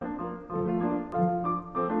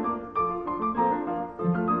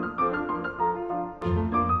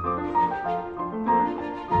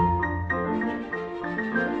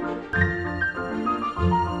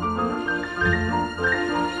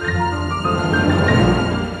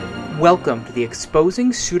Welcome to the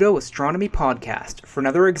Exposing Pseudo-Astronomy podcast for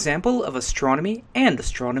another example of astronomy and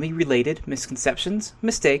astronomy-related misconceptions,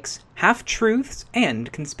 mistakes, half-truths,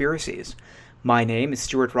 and conspiracies. My name is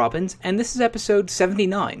Stuart Robbins, and this is episode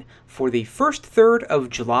 79 for the first third of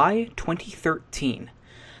July 2013.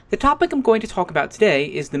 The topic I'm going to talk about today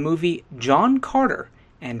is the movie John Carter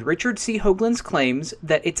and Richard C. Hoagland's claims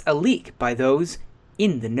that it's a leak by those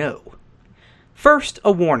in the know. First,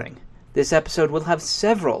 a warning. This episode will have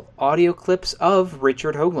several audio clips of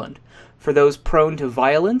Richard Hoagland. For those prone to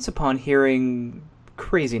violence upon hearing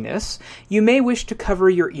craziness, you may wish to cover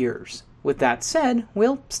your ears. With that said,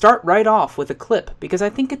 we'll start right off with a clip because I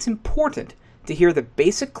think it's important to hear the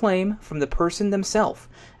basic claim from the person themselves,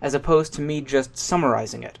 as opposed to me just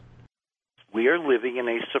summarizing it. We are living in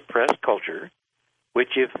a suppressed culture,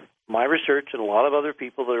 which if my research and a lot of other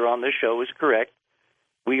people that are on this show is correct,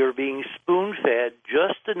 we are being spoon-fed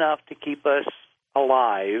just enough to keep us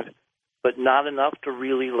alive, but not enough to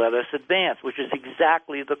really let us advance, which is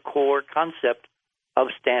exactly the core concept of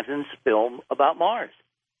Stanton's film about Mars.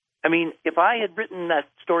 I mean, if I had written that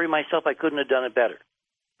story myself, I couldn't have done it better.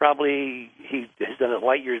 Probably he has done it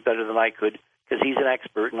light years better than I could because he's an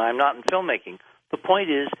expert and I'm not in filmmaking. The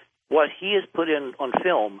point is, what he has put in on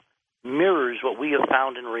film mirrors what we have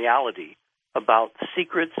found in reality about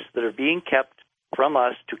secrets that are being kept from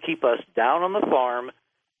us to keep us down on the farm,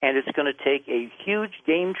 and it's going to take a huge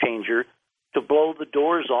game changer to blow the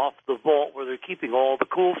doors off the vault where they're keeping all the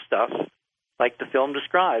cool stuff, like the film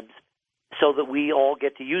describes, so that we all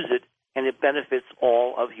get to use it, and it benefits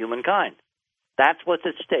all of humankind. That's what's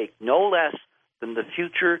at stake, no less than the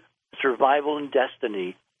future survival and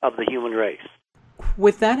destiny of the human race.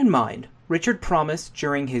 With that in mind, Richard promised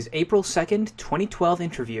during his April 2nd, 2012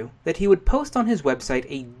 interview that he would post on his website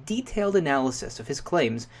a detailed analysis of his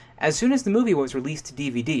claims as soon as the movie was released to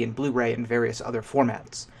DVD and Blu-ray and various other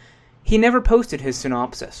formats. He never posted his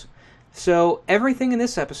synopsis, so everything in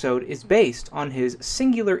this episode is based on his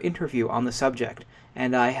singular interview on the subject,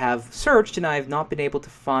 and I have searched and I have not been able to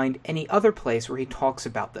find any other place where he talks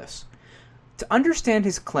about this. To understand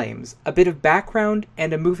his claims, a bit of background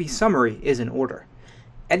and a movie summary is in order.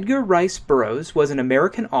 Edgar Rice Burroughs was an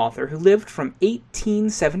American author who lived from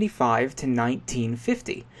 1875 to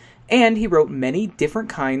 1950, and he wrote many different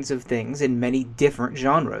kinds of things in many different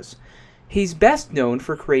genres. He's best known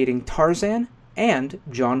for creating Tarzan and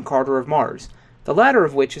John Carter of Mars, the latter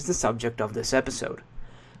of which is the subject of this episode.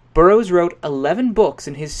 Burroughs wrote 11 books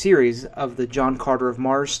in his series of the John Carter of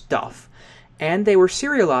Mars stuff, and they were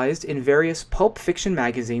serialized in various pulp fiction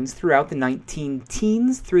magazines throughout the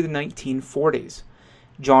 19-teens through the 1940s.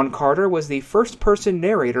 John Carter was the first-person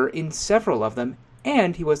narrator in several of them,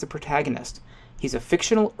 and he was the protagonist. He's a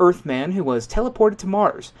fictional Earthman who was teleported to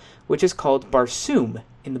Mars, which is called Barsoom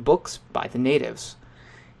in the books by the natives.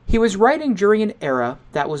 He was writing during an era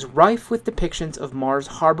that was rife with depictions of Mars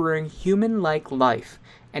harboring human-like life,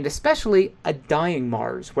 and especially a dying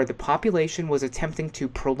Mars where the population was attempting to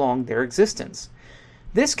prolong their existence.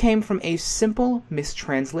 This came from a simple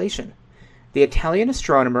mistranslation. The Italian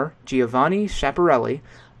astronomer Giovanni Schiaparelli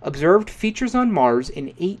observed features on Mars in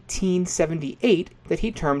 1878 that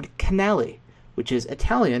he termed canali, which is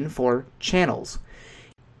Italian for channels.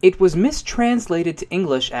 It was mistranslated to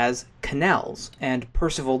English as canals, and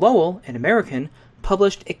Percival Lowell, an American,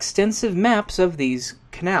 published extensive maps of these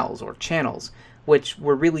canals or channels, which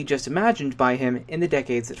were really just imagined by him in the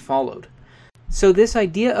decades that followed. So this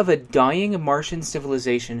idea of a dying Martian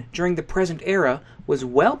civilization during the present era was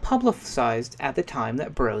well publicized at the time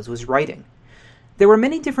that Burroughs was writing. There were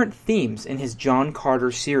many different themes in his John Carter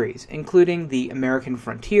series, including the American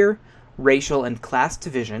frontier, racial and class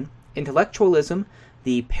division, intellectualism,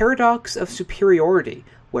 the paradox of superiority,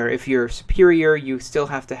 where if you're superior, you still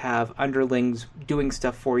have to have underlings doing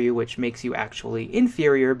stuff for you, which makes you actually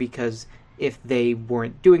inferior, because if they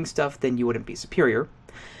weren't doing stuff, then you wouldn't be superior.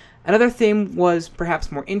 Another theme was,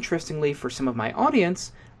 perhaps more interestingly for some of my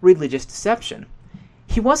audience, religious deception.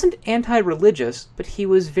 He wasn't anti-religious, but he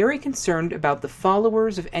was very concerned about the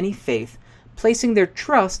followers of any faith placing their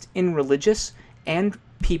trust in religious and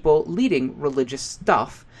people leading religious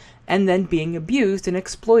stuff, and then being abused and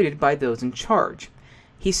exploited by those in charge.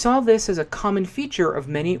 He saw this as a common feature of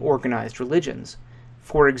many organized religions.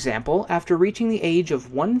 For example, after reaching the age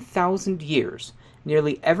of 1,000 years,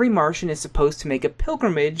 nearly every Martian is supposed to make a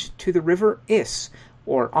pilgrimage to the River Is,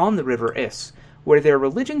 or on the River Is, where their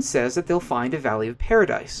religion says that they'll find a Valley of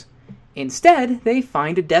Paradise. Instead, they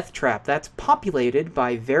find a death trap that's populated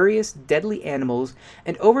by various deadly animals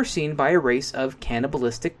and overseen by a race of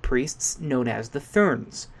cannibalistic priests known as the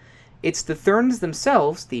Therns. It's the Therns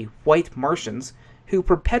themselves, the White Martians, who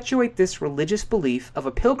perpetuate this religious belief of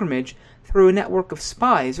a pilgrimage through a network of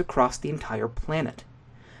spies across the entire planet.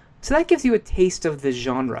 So that gives you a taste of the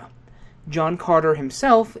genre. John Carter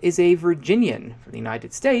himself is a Virginian from the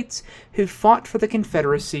United States who fought for the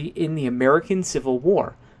Confederacy in the American Civil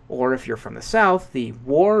War, or if you're from the South, the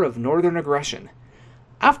War of Northern Aggression.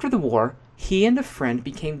 After the war, he and a friend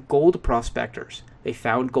became gold prospectors. They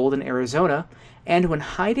found gold in Arizona, and when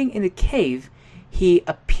hiding in a cave, he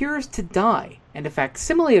appears to die, and a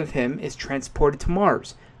facsimile of him is transported to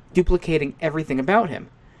Mars, duplicating everything about him.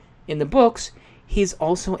 In the books, he's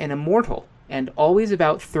also an immortal, and always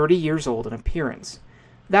about 30 years old in appearance.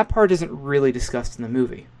 That part isn't really discussed in the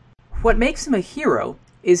movie. What makes him a hero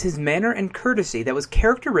is his manner and courtesy that was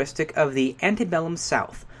characteristic of the antebellum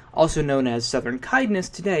South, also known as Southern kindness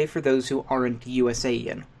today for those who aren't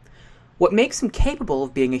USAian. What makes him capable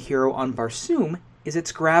of being a hero on Barsoom is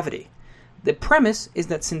its gravity. The premise is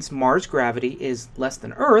that since Mars' gravity is less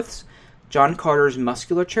than Earth's, John Carter's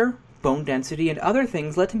musculature, bone density, and other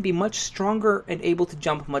things let him be much stronger and able to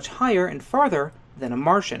jump much higher and farther than a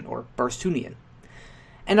Martian or Barsoonian.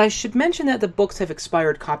 And I should mention that the books have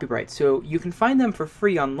expired copyright, so you can find them for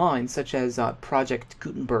free online, such as Project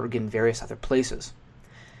Gutenberg and various other places.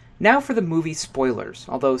 Now for the movie spoilers,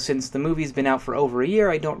 although since the movie's been out for over a year,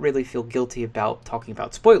 I don't really feel guilty about talking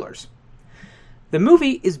about spoilers. The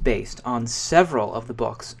movie is based on several of the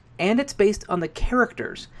books, and it's based on the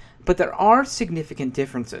characters, but there are significant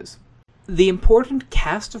differences. The important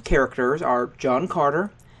cast of characters are John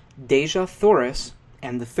Carter, Dejah Thoris,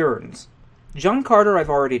 and the Therns. John Carter I've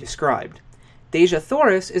already described. Dejah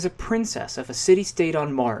Thoris is a princess of a city-state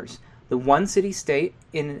on Mars, the one city-state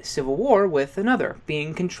in civil war with another,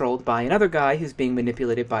 being controlled by another guy who's being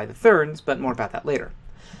manipulated by the Therns, but more about that later.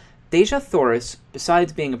 Dejah Thoris,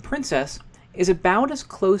 besides being a princess, is about as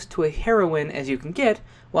close to a heroine as you can get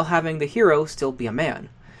while having the hero still be a man.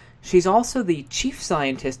 She's also the chief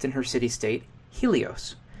scientist in her city-state,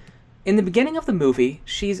 Helios. In the beginning of the movie,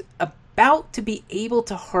 she's about to be able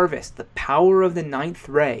to harvest the power of the Ninth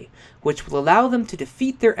Ray, which will allow them to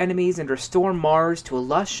defeat their enemies and restore Mars to a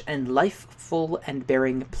lush and lifeful and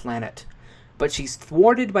bearing planet. But she's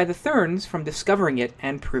thwarted by the Therns from discovering it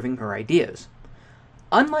and proving her ideas.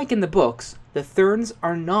 Unlike in the books, the Therns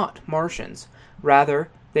are not Martians.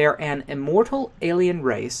 Rather, they are an immortal alien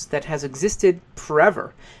race that has existed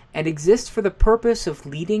forever and exists for the purpose of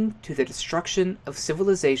leading to the destruction of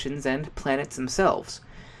civilizations and planets themselves.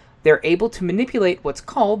 They're able to manipulate what's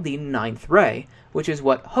called the Ninth Ray, which is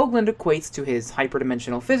what Hoagland equates to his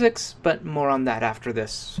hyperdimensional physics, but more on that after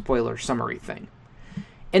this spoiler summary thing.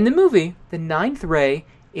 In the movie, the Ninth Ray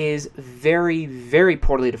is very, very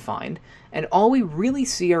poorly defined, and all we really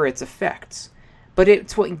see are its effects. But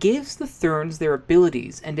it's what gives the Therns their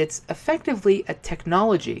abilities, and it's effectively a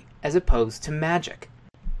technology as opposed to magic.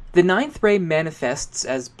 The Ninth Ray manifests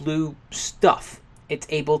as blue stuff. It's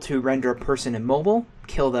able to render a person immobile,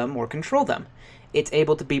 kill them, or control them. It's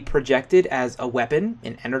able to be projected as a weapon,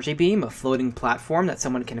 an energy beam, a floating platform that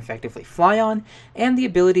someone can effectively fly on, and the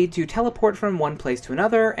ability to teleport from one place to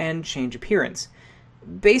another and change appearance.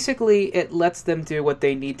 Basically, it lets them do what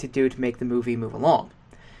they need to do to make the movie move along.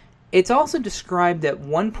 It's also described at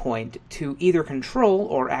one point to either control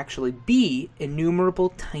or actually be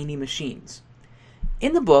innumerable tiny machines.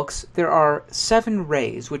 In the books, there are 7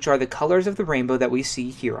 rays, which are the colors of the rainbow that we see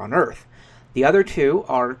here on Earth. The other 2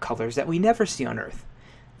 are colors that we never see on Earth.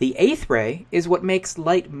 The 8th ray is what makes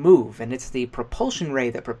light move, and it's the propulsion ray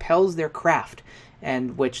that propels their craft,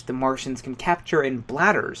 and which the Martians can capture in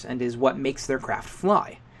bladders, and is what makes their craft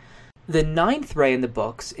fly. The 9th ray in the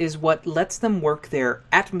books is what lets them work their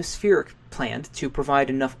atmospheric plant to provide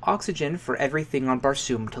enough oxygen for everything on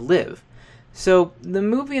Barsoom to live. So the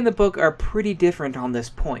movie and the book are pretty different on this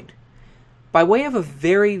point. By way of a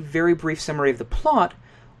very, very brief summary of the plot,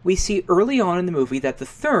 we see early on in the movie that the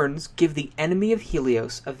Therns give the enemy of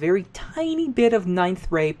Helios a very tiny bit of 9th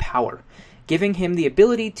ray power, giving him the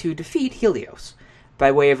ability to defeat Helios.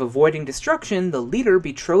 By way of avoiding destruction, the leader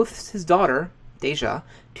betroths his daughter, Dejah,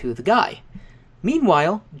 to the guy.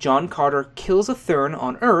 Meanwhile, John Carter kills a Thern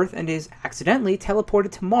on Earth and is accidentally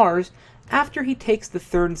teleported to Mars after he takes the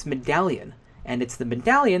Thern's medallion, and it's the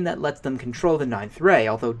medallion that lets them control the 9th ray,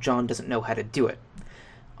 although John doesn't know how to do it.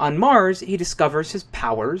 On Mars, he discovers his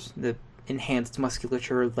powers, the enhanced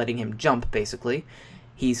musculature letting him jump, basically.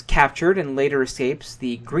 He's captured and later escapes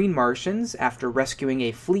the Green Martians after rescuing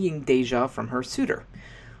a fleeing Dejah from her suitor.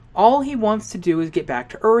 All he wants to do is get back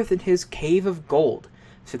to Earth in his cave of gold,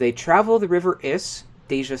 so they travel the River Is.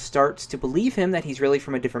 Dejah starts to believe him that he's really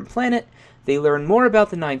from a different planet. They learn more about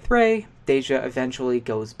the 9th ray. Dejah eventually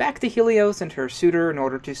goes back to Helios and her suitor in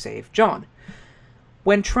order to save John.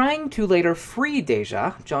 When trying to later free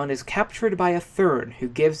Deja, John is captured by a Thurn who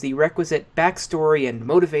gives the requisite backstory and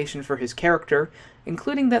motivation for his character,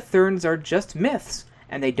 including that Thurns are just myths,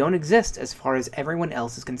 and they don't exist as far as everyone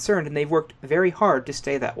else is concerned, and they've worked very hard to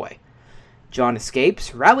stay that way. John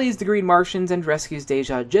escapes, rallies the Green Martians, and rescues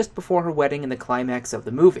Deja just before her wedding in the climax of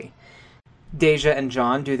the movie. Deja and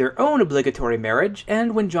John do their own obligatory marriage,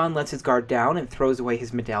 and when John lets his guard down and throws away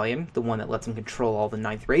his medallion, the one that lets him control all the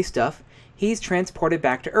Ninth Ray stuff, he's transported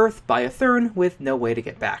back to Earth by a Thurn with no way to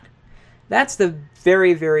get back. That's the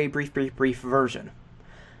very, very brief version.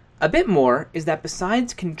 A bit more is that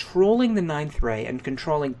besides controlling the Ninth Ray and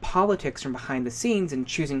controlling politics from behind the scenes and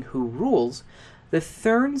choosing who rules, the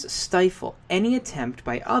Thurns stifle any attempt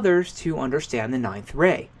by others to understand the Ninth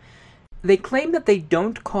Ray. They claim that they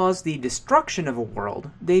don't cause the destruction of a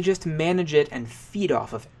world, they just manage it and feed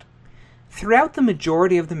off of it. Throughout the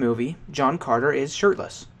majority of the movie, John Carter is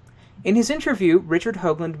shirtless. In his interview, Richard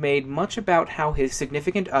Hoagland made much about how his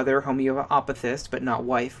significant other, homeopathist but not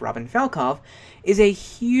wife, Robin Falkov, is a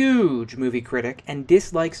huge movie critic and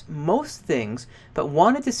dislikes most things, but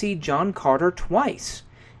wanted to see John Carter twice.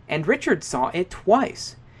 And Richard saw it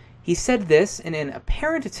twice. He said this in an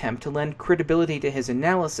apparent attempt to lend credibility to his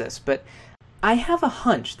analysis, but I have a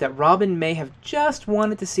hunch that Robin may have just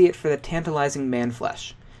wanted to see it for the tantalizing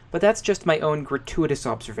man-flesh, but that's just my own gratuitous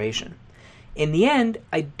observation. In the end,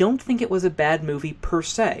 I don't think it was a bad movie per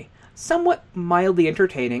se. Somewhat mildly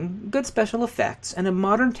entertaining, good special effects, and a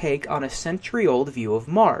modern take on a century-old view of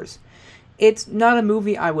Mars. It's not a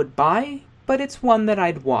movie I would buy, but it's one that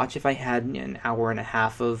I'd watch if I had an hour and a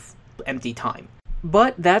half of empty time.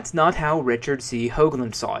 But that's not how Richard C.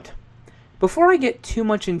 Hoagland saw it. Before I get too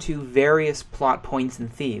much into various plot points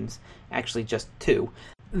and themes, actually just two,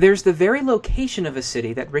 there's the very location of a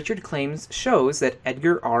city that Richard claims shows that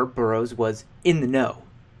Edgar R. Burroughs was in the know.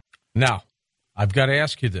 Now, I've got to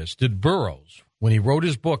ask you this. Did Burroughs, when he wrote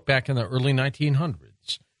his book back in the early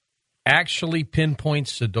 1900s, actually pinpoint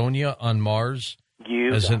Cydonia on Mars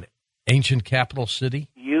as an ancient capital city?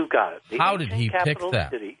 You got it. How did he pick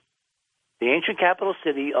that? The ancient capital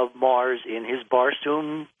city of Mars in his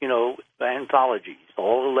Barstoom, anthologies,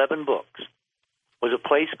 all 11 books, was a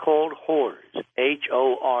place called Horz,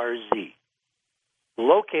 Horz,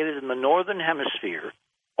 located in the northern hemisphere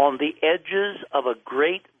on the edges of a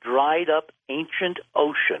great dried-up ancient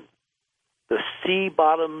ocean. The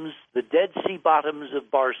dead sea bottoms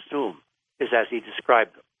of Barstoom is as he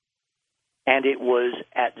described them. And it was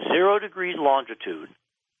at 0 degrees longitude,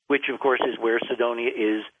 which, of course, is where Cydonia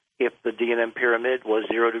is if the D&M Pyramid was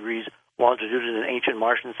 0 degrees longitude in an ancient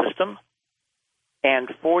Martian system, and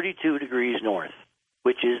 42 degrees north,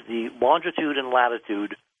 which is the longitude and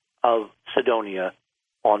latitude of Cydonia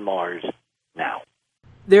on Mars now.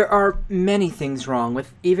 There are many things wrong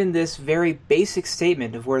with even this very basic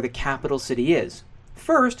statement of where the capital city is.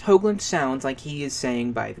 First, Hoagland sounds like he is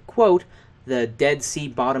saying by the quote, "the Dead Sea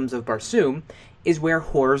bottoms of Barsoom," is where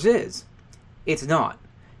Horz is. It's not.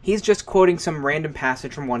 He's just quoting some random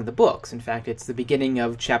passage from one of the books. In fact, it's the beginning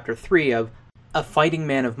of Chapter 3 of A Fighting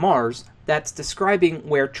Man of Mars that's describing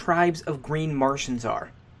where tribes of green Martians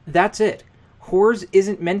are. That's it. Horz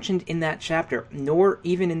isn't mentioned in that chapter, nor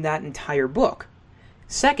even in that entire book.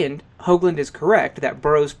 Second, Hoagland is correct that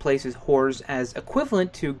Burroughs places Horz as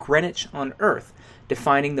equivalent to Greenwich on Earth,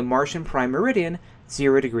 defining the Martian prime meridian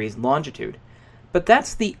 0 degrees longitude. But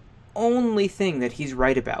that's the only thing that he's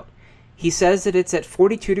right about. He says that it's at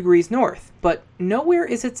 42 degrees north, but nowhere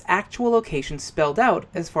is its actual location spelled out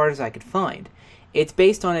as far as I could find. It's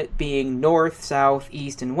based on it being north, south,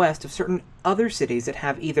 east, and west of certain other cities that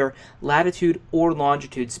have either latitude or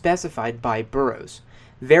longitude specified by Burroughs.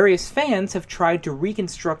 Various fans have tried to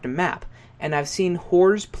reconstruct a map, and I've seen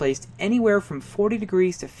Horz placed anywhere from 40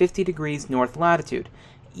 degrees to 50 degrees north latitude,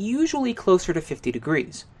 usually closer to 50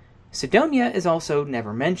 degrees. Cydonia is also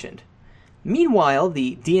never mentioned. Meanwhile,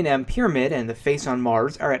 the D&M Pyramid and the face on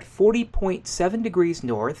Mars are at 40.7 degrees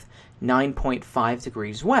north, 9.5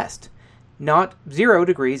 degrees west. Not 0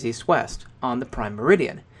 degrees east-west on the prime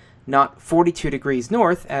meridian. Not 42 degrees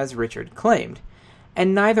north, as Richard claimed.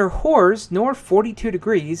 And neither Horz nor 42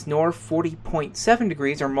 degrees nor 40.7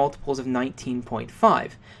 degrees are multiples of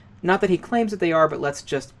 19.5. Not that he claims that they are, but let's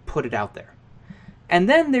just put it out there. And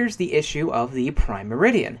then there's the issue of the prime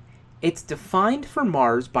meridian. It's defined for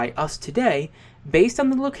Mars by us today based on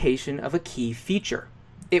the location of a key feature.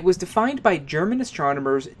 It was defined by German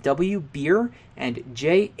astronomers W. Beer and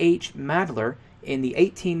J. H. Madler in the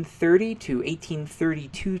 1830 to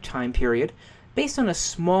 1832 time period based on a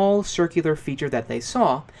small circular feature that they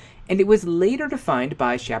saw, and it was later defined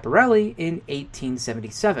by Schiaparelli in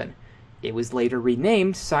 1877. It was later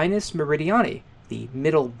renamed Sinus Meridiani, The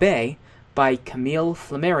Middle Bay, by Camille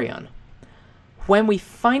Flammarion. When we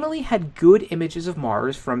finally had good images of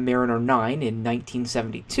Mars from Mariner 9 in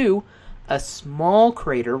 1972, a small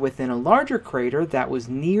crater within a larger crater that was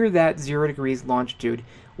near that 0 degrees longitude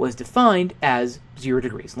was defined as 0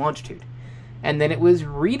 degrees longitude. And then it was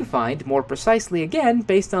redefined more precisely again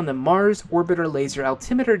based on the Mars Orbiter Laser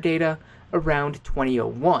Altimeter data around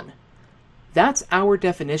 2001. That's our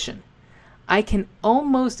definition. I can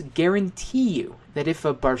almost guarantee you that if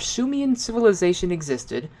a Barsoomian civilization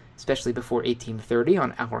existed, especially before 1830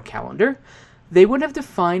 on our calendar, they would have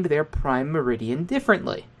defined their prime meridian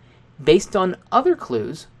differently. Based on other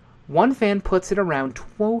clues, one fan puts it around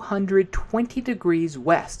 220 degrees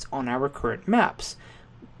west on our current maps,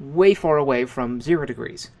 way far away from 0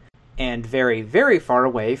 degrees, and very, very far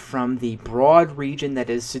away from the broad region that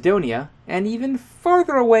is Cydonia, and even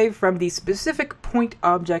farther away from the specific point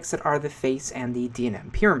objects that are the face and the D&M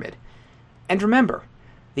pyramid. And remember,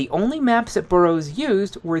 the only maps that Burroughs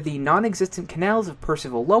used were the non-existent canals of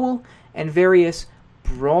Percival Lowell and various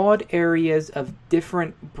broad areas of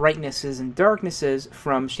different brightnesses and darknesses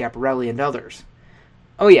from Schiaparelli and others.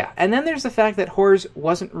 Oh yeah, and then there's the fact that Horus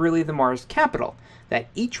wasn't really the Mars capital, that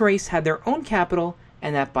each race had their own capital,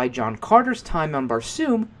 and that by John Carter's time on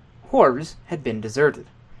Barsoom, Horus had been deserted.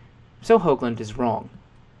 So Hoagland is wrong.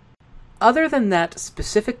 Other than that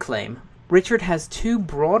specific claim, Richard has two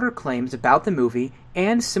broader claims about the movie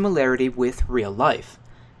and similarity with real life.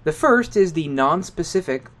 The first is the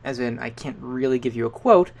non-specific, as in I can't really give you a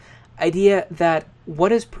quote, idea that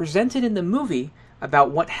what is presented in the movie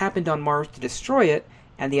about what happened on Mars to destroy it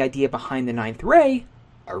and the idea behind the ninth ray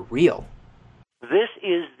are real. This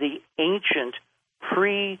is the ancient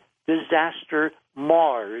pre-disaster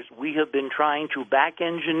Mars we have been trying to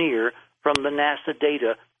back-engineer from the NASA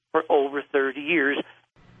data for over 30 years.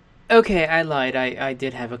 Okay, I lied. I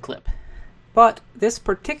did have a clip. But this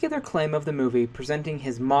particular claim of the movie presenting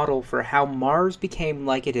his model for how Mars became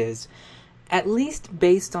like it is, at least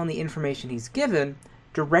based on the information he's given,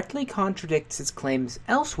 directly contradicts his claims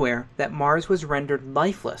elsewhere that Mars was rendered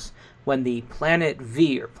lifeless when the Planet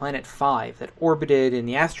V, or Planet 5, that orbited in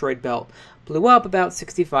the asteroid belt blew up about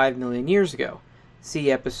 65 million years ago. See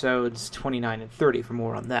episodes 29 and 30 for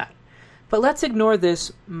more on that. But let's ignore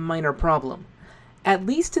this minor problem. At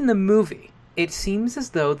least in the movie, it seems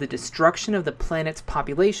as though the destruction of the planet's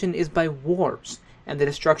population is by wars, and the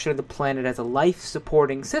destruction of the planet as a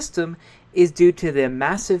life-supporting system is due to the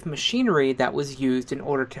massive machinery that was used in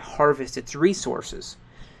order to harvest its resources.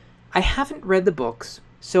 I haven't read the books,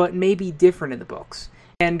 so it may be different in the books.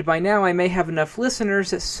 And by now I may have enough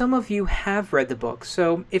listeners that some of you have read the books,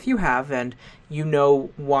 so if you have and you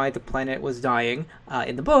know why the planet was dying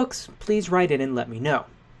in the books, please write in and let me know.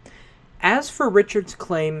 As for Richard's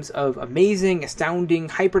claims of amazing, astounding,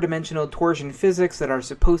 hyperdimensional torsion physics that are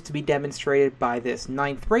supposed to be demonstrated by this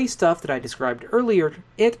ninth ray stuff that I described earlier,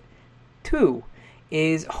 it, too,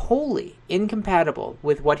 is wholly incompatible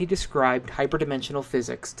with what he described hyperdimensional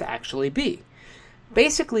physics to actually be.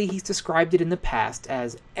 Basically, he's described it in the past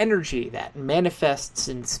as energy that manifests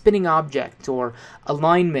in spinning objects or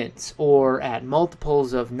alignments or at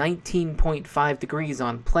multiples of 19.5 degrees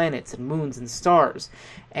on planets and moons and stars,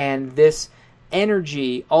 and this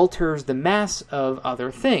energy alters the mass of other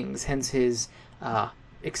things, hence his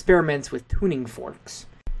experiments with tuning forks.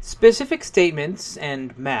 Specific statements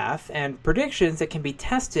and math and predictions that can be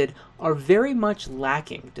tested are very much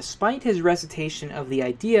lacking, despite his recitation of the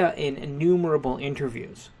idea in innumerable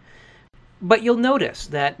interviews. But you'll notice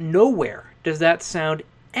that nowhere does that sound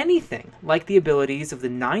anything like the abilities of the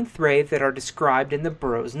ninth ray that are described in the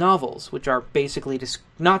Burroughs novels, which are basically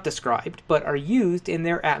not described, but are used in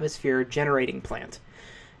their atmosphere generating plant.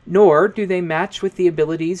 Nor do they match with the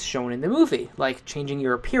abilities shown in the movie, like changing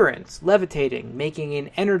your appearance, levitating, making an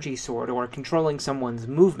energy sword, or controlling someone's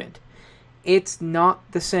movement. It's not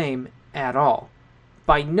the same at all,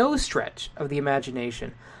 by no stretch of the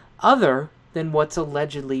imagination, other than what's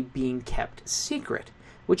allegedly being kept secret,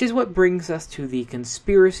 which is what brings us to the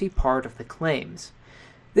conspiracy part of the claims.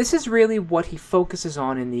 This is really what he focuses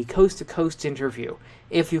on in the Coast to Coast interview,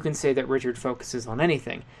 if you can say that Richard focuses on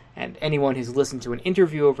anything, and anyone who's listened to an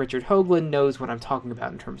interview of Richard Hoagland knows what I'm talking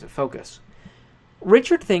about in terms of focus.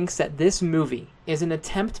 Richard thinks that this movie is an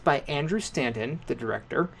attempt by Andrew Stanton, the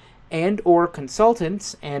director, and or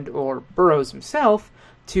consultants, and or Burroughs himself,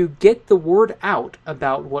 to get the word out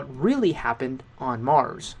about what really happened on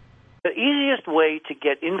Mars. The easiest way to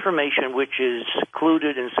get information which is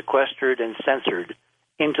secluded and sequestered and censored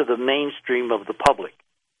into the mainstream of the public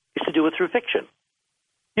is to do it through fiction.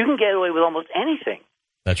 You can get away with almost anything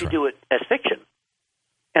if you do it as fiction.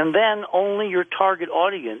 And then only your target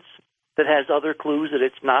audience that has other clues that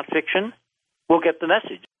it's not fiction will get the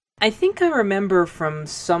message. I think I remember from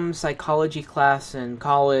some psychology class in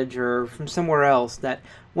college or from somewhere else that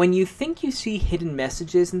when you think you see hidden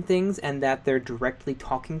messages and things and that they're directly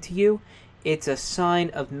talking to you, it's a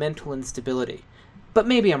sign of mental instability. But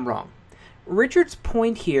maybe I'm wrong. Richard's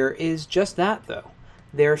point here is just that, though.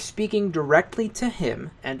 They're speaking directly to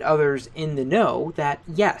him and others in the know that,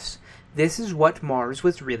 yes, this is what Mars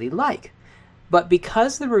was really like. But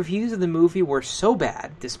because the reviews of the movie were so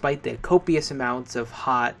bad, despite the copious amounts of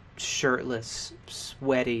hot, shirtless,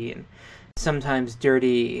 sweaty, and sometimes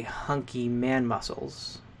dirty, hunky man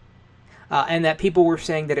muscles, and that people were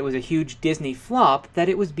saying that it was a huge Disney flop, that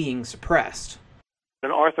it was being suppressed.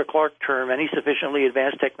 An Arthur Clarke term, any sufficiently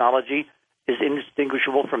advanced technology is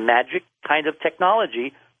indistinguishable from magic kind of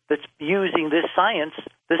technology that's using this science,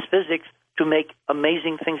 this physics, to make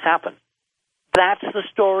amazing things happen. That's the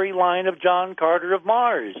storyline of John Carter of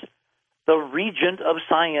Mars, the regent of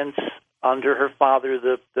science under her father,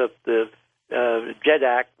 the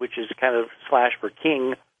Jedak, which is kind of / for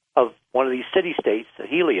king of one of these city-states,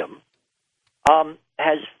 Helium,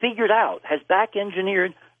 has figured out, has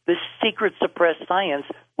back-engineered this secret suppressed science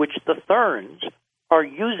which the Therns are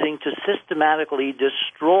using to systematically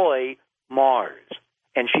destroy Mars.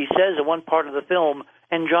 And she says in one part of the film,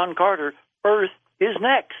 and John Carter, Earth is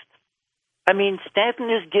next. I mean, Stanton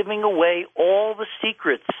is giving away all the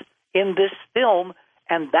secrets in this film,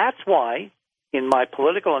 and that's why, in my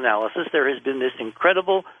political analysis, there has been this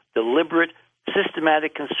incredible, deliberate,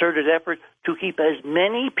 systematic, concerted effort to keep as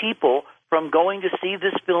many people from going to see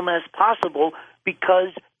this film as possible because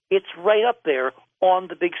it's right up there on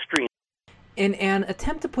the big screen. In an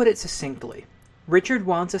attempt to put it succinctly, Richard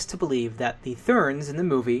wants us to believe that the Therns in the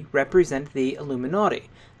movie represent the Illuminati,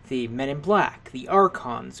 the Men in Black, the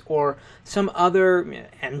Archons, or some other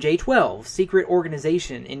MJ-12 secret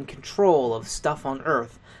organization in control of stuff on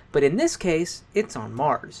Earth, but in this case, it's on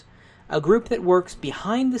Mars. A group that works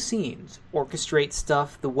behind the scenes, orchestrates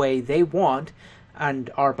stuff the way they want, and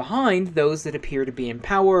are behind those that appear to be in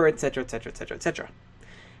power, etc., etc., etc., etc.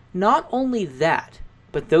 Not only that,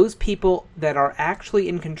 but those people that are actually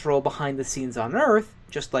in control behind the scenes on Earth,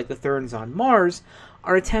 just like the Therns on Mars,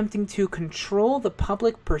 are attempting to control the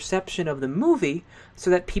public perception of the movie so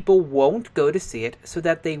that people won't go to see it, so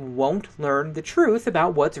that they won't learn the truth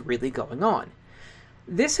about what's really going on.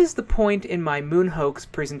 This is the point in my Moon Hoax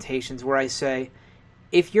presentations where I say,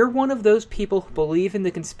 if you're one of those people who believe in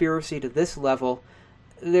the conspiracy to this level,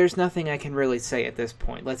 there's nothing I can really say at this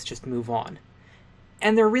point. Let's just move on.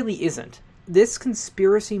 And there really isn't. This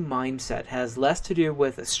conspiracy mindset has less to do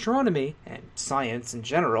with astronomy and science in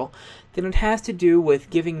general than it has to do with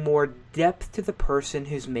giving more depth to the person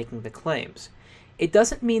who's making the claims. It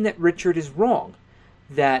doesn't mean that Richard is wrong,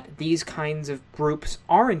 that these kinds of groups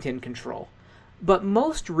aren't in control, but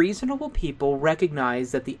most reasonable people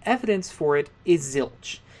recognize that the evidence for it is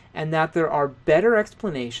zilch, and that there are better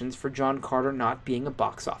explanations for John Carter not being a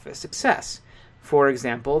box office success. For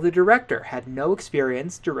example, the director had no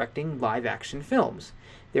experience directing live-action films.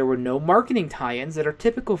 There were no marketing tie-ins that are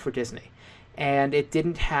typical for Disney, and it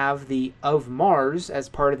didn't have the Of Mars as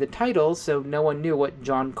part of the title, so no one knew what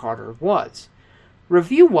John Carter was.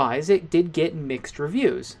 Review-wise, it did get mixed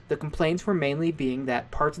reviews. The complaints were mainly being that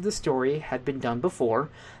parts of the story had been done before,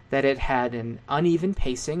 that it had an uneven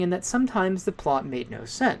pacing, and that sometimes the plot made no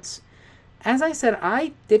sense. As I said,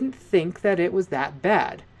 I didn't think that it was that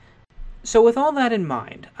bad. So with all that in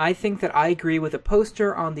mind, I think that I agree with a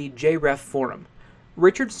poster on the JREF forum.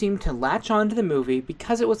 Richard seemed to latch on to the movie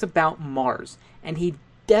because it was about Mars, and he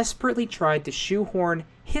desperately tried to shoehorn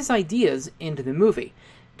his ideas into the movie,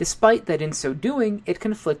 despite that in so doing, it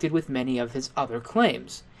conflicted with many of his other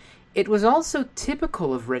claims. It was also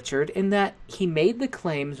typical of Richard in that he made the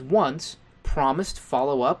claims once, promised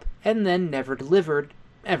follow-up, and then never delivered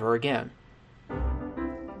ever again.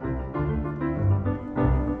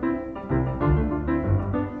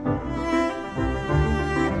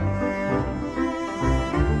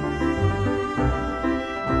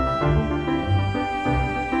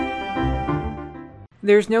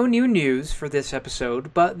 There's no new news for this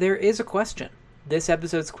episode, but there is a question. This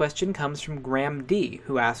episode's question comes from Graham D.,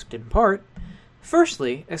 who asked in part,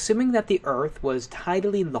 firstly, assuming that the Earth was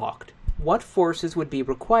tidally locked, what forces would be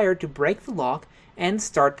required to break the lock and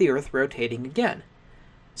start the Earth rotating again?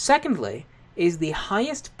 Secondly, is the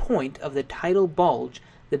highest point of the tidal bulge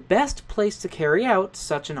the best place to carry out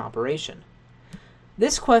such an operation?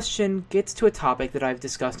 This question gets to a topic that I've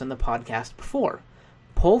discussed on the podcast before.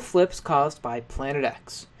 Pole flips caused by Planet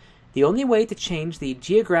X. The only way to change the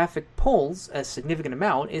geographic poles a significant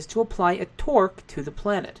amount is to apply a torque to the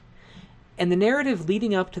planet. And the narrative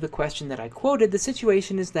leading up to the question that I quoted, the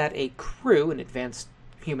situation is that a crew, an advanced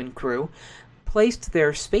human crew, placed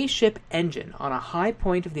their spaceship engine on a high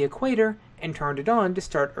point of the equator and turned it on to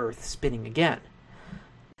start Earth spinning again.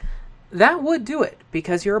 That would do it,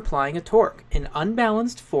 because you're applying a torque, an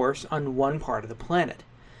unbalanced force on one part of the planet.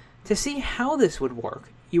 To see how this would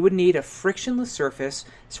work, you would need a frictionless surface,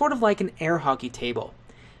 sort of like an air hockey table.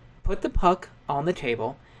 Put the puck on the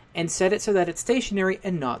table and set it so that it's stationary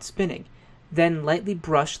and not spinning. Then lightly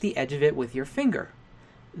brush the edge of it with your finger.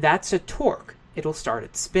 That's a torque. It'll start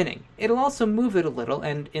it spinning. It'll also move it a little,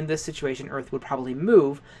 and in this situation Earth would probably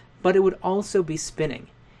move, but it would also be spinning.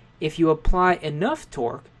 If you apply enough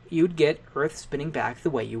torque, you'd get Earth spinning back the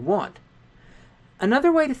way you want.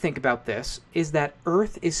 Another way to think about this is that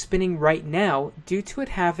Earth is spinning right now due to it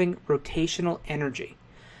having rotational energy.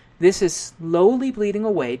 This is slowly bleeding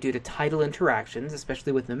away due to tidal interactions,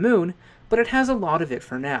 especially with the Moon, but it has a lot of it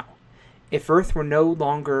for now. If Earth were no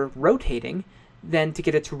longer rotating, then to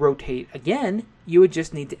get it to rotate again, you would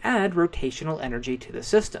just need to add rotational energy to the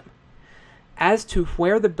system. As to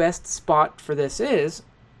where the best spot for this is,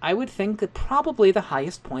 I would think that probably the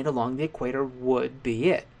highest point along the equator would be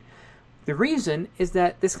it. The reason is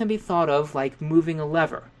that this can be thought of like moving a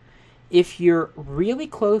lever. If you're really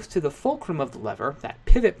close to the fulcrum of the lever, that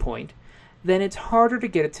pivot point, then it's harder to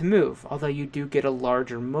get it to move, although you do get a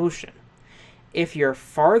larger motion. If you're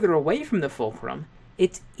farther away from the fulcrum,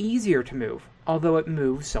 it's easier to move, although it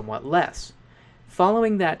moves somewhat less.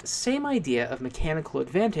 Following that same idea of mechanical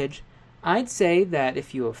advantage, I'd say that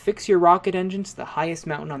if you affix your rocket engine to the highest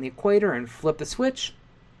mountain on the equator and flip the switch,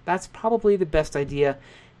 that's probably the best idea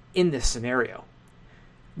in this scenario.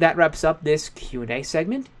 That wraps up this Q&A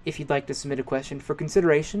segment. If you'd like to submit a question for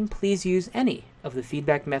consideration, please use any of the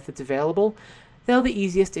feedback methods available, though the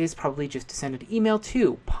easiest is probably just to send an email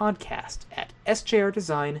to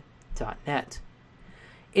podcast@sjrdesign.net.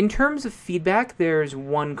 In terms of feedback, there's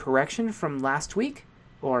one correction from last week,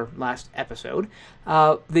 or last episode.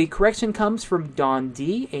 The correction comes from Don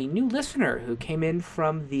D., a new listener who came in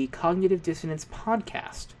from the Cognitive Dissonance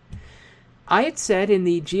podcast. I had said in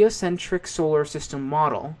the geocentric solar system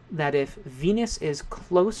model that if Venus is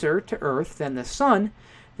closer to Earth than the Sun,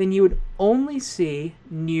 then you would only see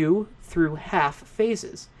new through half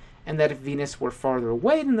phases, and that if Venus were farther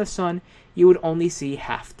away than the Sun, you would only see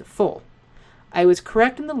half to full. I was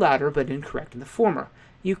correct in the latter, but incorrect in the former.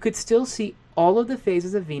 You could still see all of the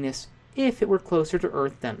phases of Venus if it were closer to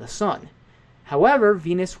Earth than the Sun. However,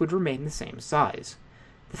 Venus would remain the same size.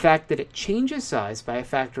 The fact that it changes size by a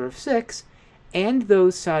factor of 6, and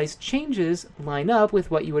those size changes line up with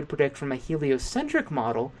what you would predict from a heliocentric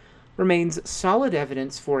model, remains solid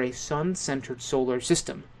evidence for a sun-centered solar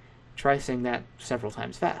system. Try saying that several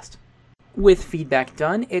times fast. With feedback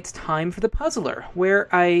done, it's time for the Puzzler, where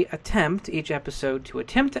I attempt each episode to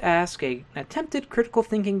ask an attempted critical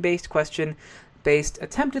thinking-based question based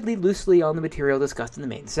attemptedly loosely on the material discussed in the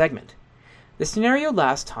main segment. The scenario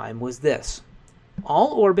last time was this.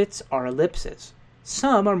 All orbits are ellipses.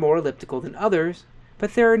 Some are more elliptical than others,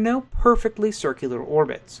 but there are no perfectly circular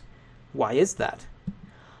orbits. Why is that?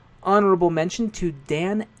 Honorable mention to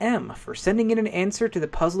Dan M. for sending in an answer to the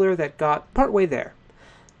Puzzler that got partway there.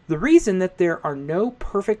 The reason that there are no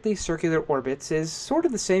perfectly circular orbits is sort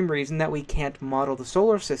of the same reason that we can't model the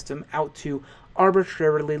solar system out to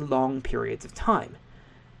arbitrarily long periods of time.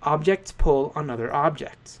 Objects pull on other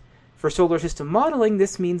objects. For solar system modeling,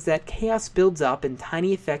 this means that chaos builds up and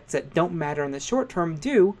tiny effects that don't matter in the short term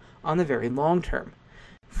do on the very long term.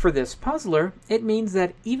 For this Puzzler, it means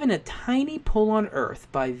that even a tiny pull on Earth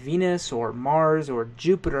by Venus or Mars or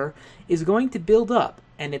Jupiter is going to build up,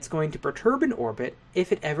 and it's going to perturb an orbit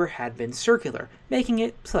if it ever had been circular, making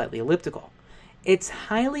it slightly elliptical. It's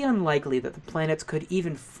highly unlikely that the planets could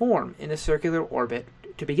even form in a circular orbit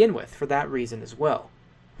to begin with, for that reason as well.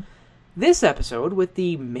 This episode, with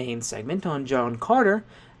the main segment on John Carter,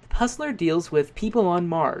 the Puzzler deals with people on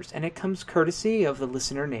Mars, and it comes courtesy of the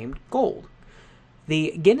listener named Gold.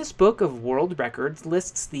 The Guinness Book of World Records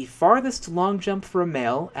lists the farthest long jump for a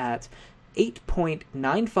male at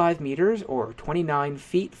 8.95 meters, or 29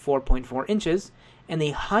 feet 4.4 inches, and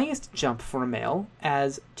the highest jump for a male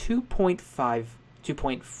as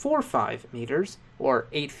 2.45 meters, or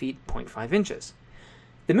 8 feet 0.5 inches.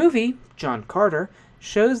 The movie, John Carter,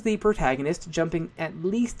 shows the protagonist jumping at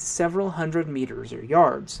least several hundred meters or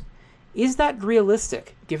yards. Is that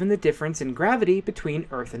realistic, given the difference in gravity between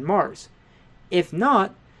Earth and Mars? If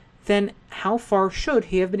not, then how far should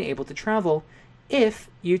he have been able to travel if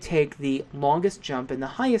you take the longest jump and the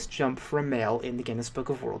highest jump for a male in the Guinness Book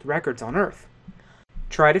of World Records on Earth?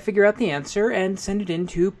 Try to figure out the answer and send it in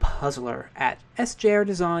to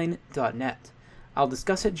puzzler@sjrdesign.net. I'll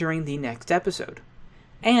discuss it during the next episode.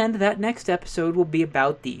 And that next episode will be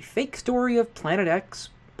about the fake story of Planet X,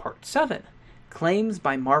 Part 7, Claims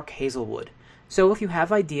by Mark Hazelwood. So if you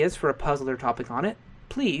have ideas for a puzzler topic on it,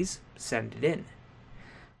 please send it in.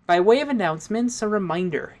 By way of announcements, a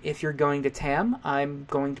reminder, if you're going to TAM, I'm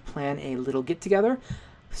going to plan a little get-together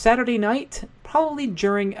Saturday night, probably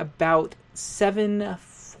during about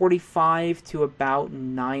 7:45 to about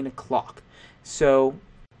 9 o'clock. So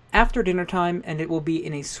after dinner time, and it will be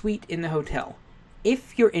in a suite in the hotel.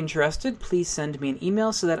 If you're interested, please send me an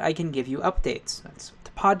email so that I can give you updates. That's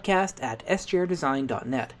the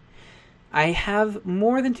podcast@sjrdesign.net. I have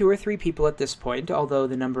more than 2 or 3 people at this point, although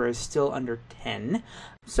the number is still under 10,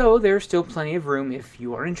 so there's still plenty of room if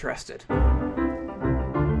you are interested.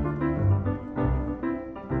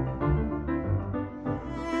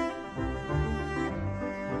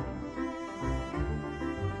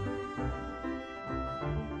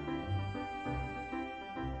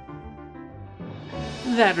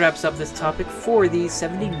 That wraps up this topic for the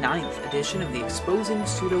 79th edition of the Exposing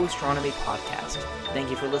Pseudo-Astronomy podcast.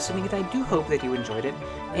 Thank you for listening, and I do hope that you enjoyed it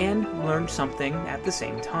and learned something at the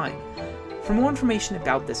same time. For more information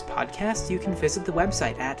about this podcast, you can visit the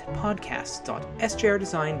website at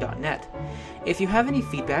podcasts.sjrdesign.net. If you have any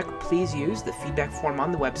feedback, please use the feedback form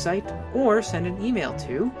on the website or send an email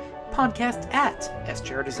to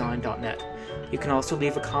podcast@sjrdesign.net. You can also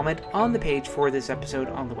leave a comment on the page for this episode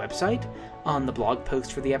on the website, on the blog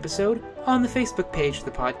post for the episode, on the Facebook page of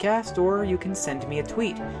the podcast, or you can send me a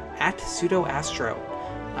tweet @pseudoastro.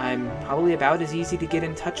 I'm probably about as easy to get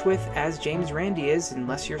in touch with as James Randi is,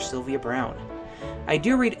 unless you're Sylvia Brown. I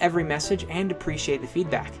do read every message and appreciate the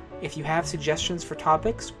feedback. If you have suggestions for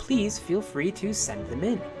topics, please feel free to send them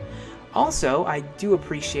in. Also, I do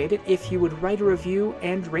appreciate it if you would write a review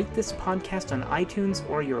and rate this podcast on iTunes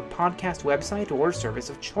or your podcast website or service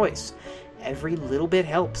of choice. Every little bit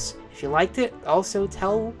helps. If you liked it, also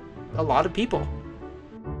tell a lot of people.